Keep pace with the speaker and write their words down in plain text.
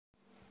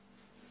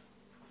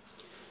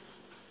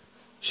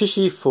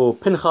Shishi for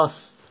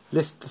Pinchas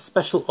lists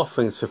special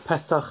offerings for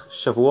Pesach,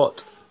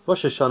 Shavuot,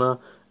 Rosh Hashanah,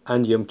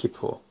 and Yom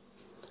Kippur.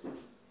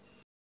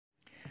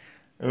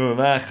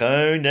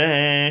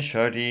 ובחודש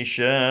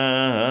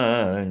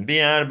הראשון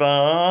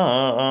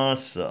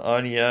ב14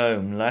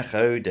 יום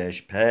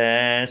לחודש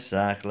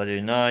פסח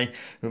לאדוני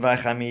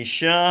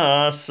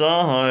וב15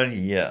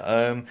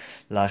 יום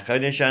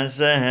לחודש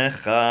הזה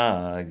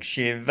חג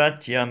 7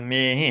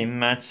 ימים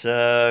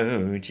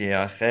מצות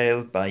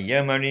יאכל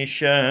ביום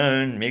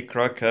הראשון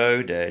מקרא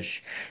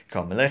קודש כל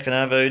מלאכת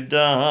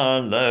עבודה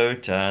לא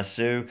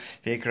תעשו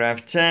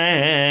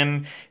והקרבתם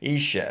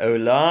אישה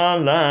עולה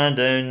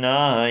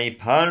לאדוני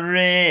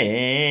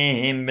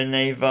פרים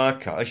בני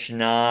בקר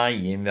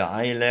 2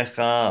 ועיל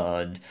 1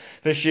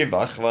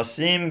 ו7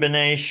 כבשים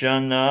בני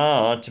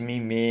שנה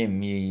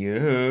תמימים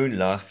יהיו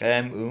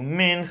לכם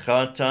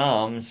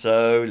ומנחתם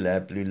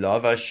סולת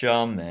לולב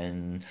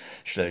השמן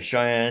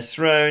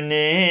 13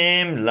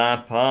 עונים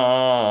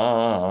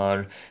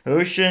לפר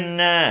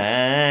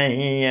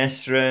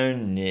ו12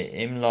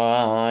 עונים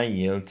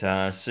לעיל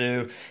תעשו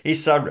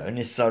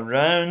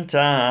יסרון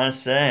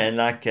תעשה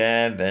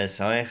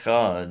לכבש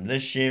האחד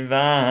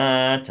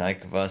לשבעת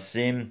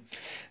הכבשים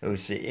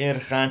ושעיר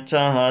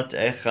חטאת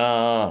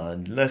אחד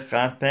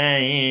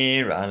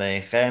לכפר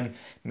עליכם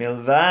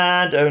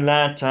מלבד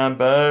עולת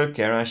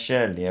הבוקר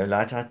אשר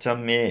לעולת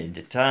התמיד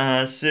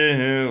תעשו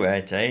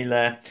את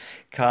אלה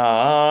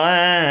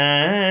כאלה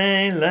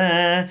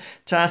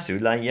תעשו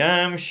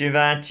ליום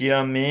 7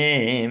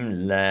 ימים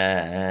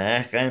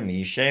לחם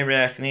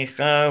ישרך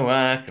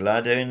ניחוח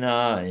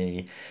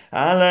לאדוני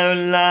על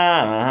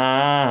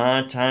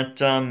עולת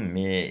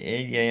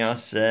התמיד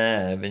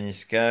יעשה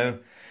ונזכו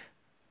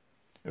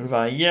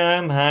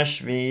וביום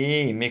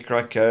השביעי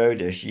מקרא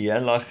קודש יהיה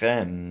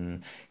לכם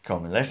כל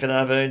מלאכת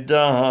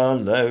עבודה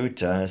לא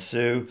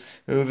תעשו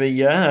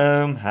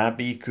וביום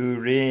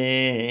הביקורים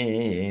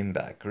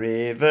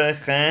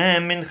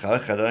בהקריבכם מנחה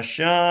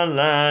חדשה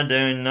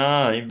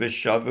לאדוני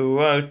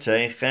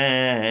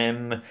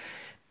בשבועותיכם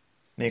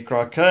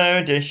מקרא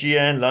קודש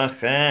יהיה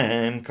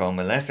לכם כל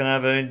מלאכת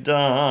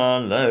עבודה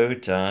לא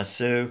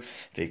תעשו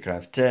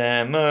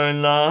והקרבתם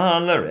עולה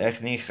לריח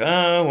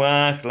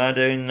ניחוח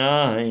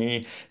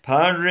לאדוני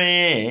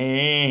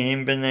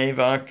פרים בני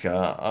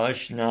בקר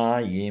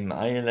 2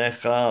 עיל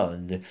 1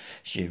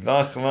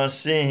 7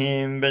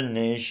 כבשים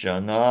בני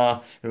שנה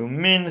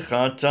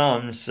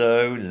ומנחתם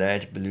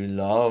סולת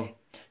בלולב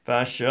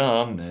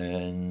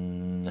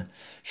והשמן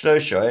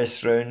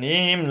 13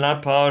 עונים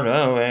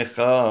לפרעה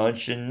 1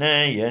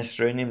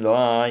 12 עונים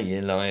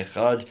לעיל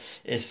 1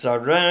 10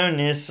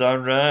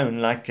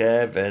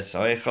 לכבש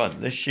 1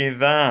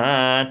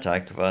 לשבעת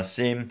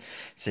הכבשים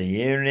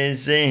שעיר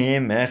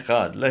עזים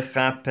 1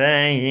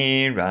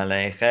 לכפר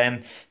עליכם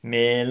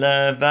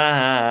מלבד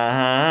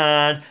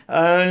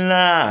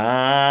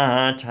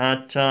עולת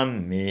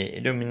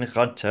התמיד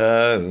ומנחתו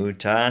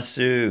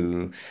תעשו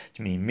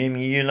תמימים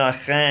יהיו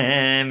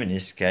לכם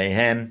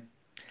ונזקיהם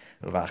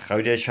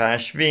ובחודש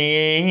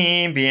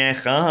השביעי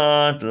ב1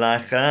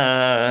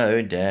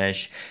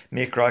 לחודש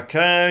מקרא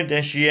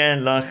קודש יהיה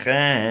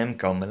לכם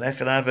כל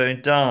מלאכת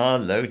עבודה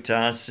לא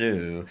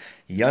תעשו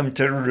יום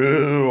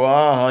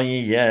תרועה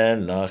יהיה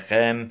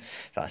לכם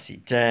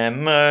ועשיתם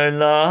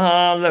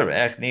עולה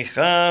לריח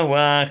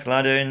ניחוח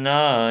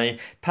לאדוני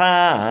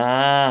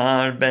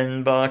פר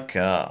בן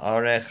בקר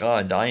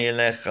 1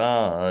 עיל 1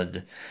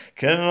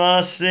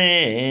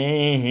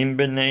 כבשים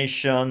בני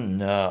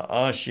שנה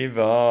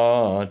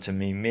 7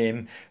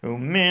 תמימים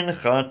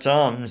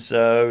ומנחתם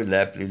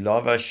סולת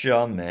לולב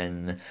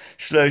השמן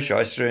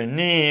 13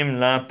 עונים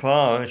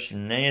לפר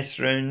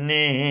 12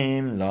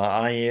 עונים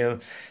לעיל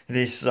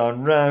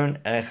ושרון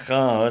 1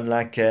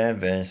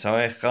 לכבש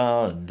 1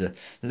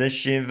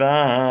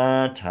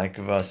 לשבעת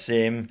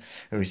הכבשים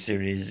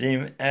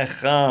וסריזים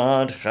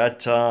 1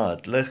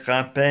 חטאת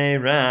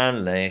לכפר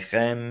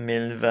עליכם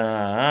מלבד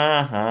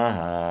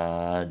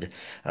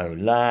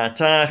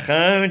עולת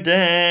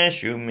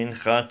החודש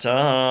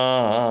ומנחתה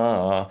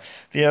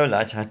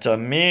ועולת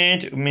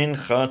התמיד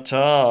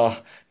ומנחתה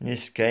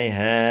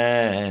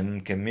נזקיהם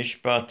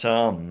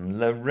כמשפטם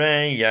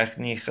לריח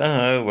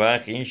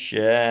ניחוח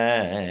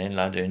ישן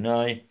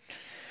לאדוני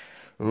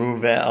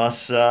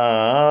ובעשהו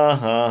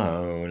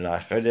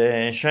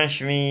לחודש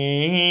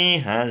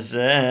השביעי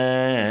הזה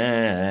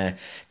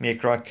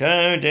מקרא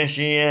קודש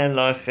יהיה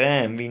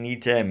לכם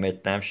וניתם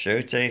את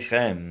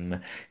נפשותיכם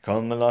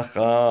כל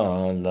מלאכה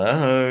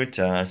לא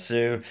תעשו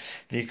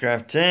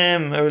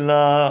והקרבתם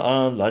עולה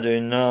על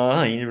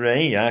אדוני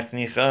ריח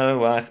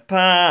ניחוח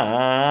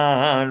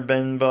פר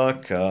בן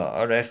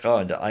בקר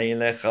 1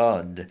 עיל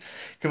 1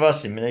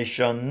 כבשים בני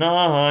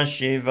שנה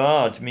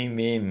 7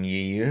 תמימים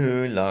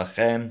יהיו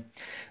לכם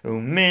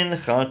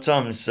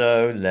ומנחתם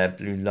סולת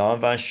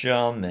לולב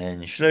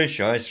השמן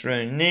 13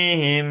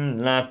 עונים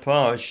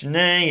לפר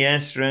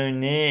 12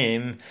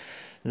 עונים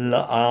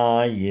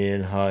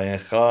לעיל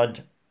 1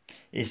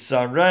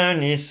 יסרון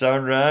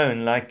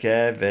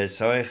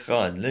לכבש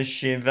 1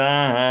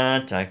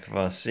 לשבעת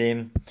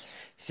הכבשים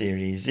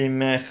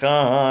Zirizim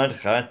echad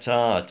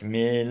chatat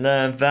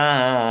milavad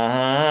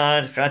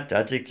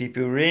chatat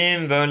kippurim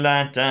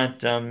volat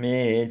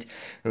tamid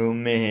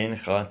umin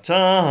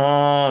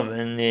chatav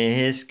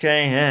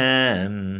nizkehem.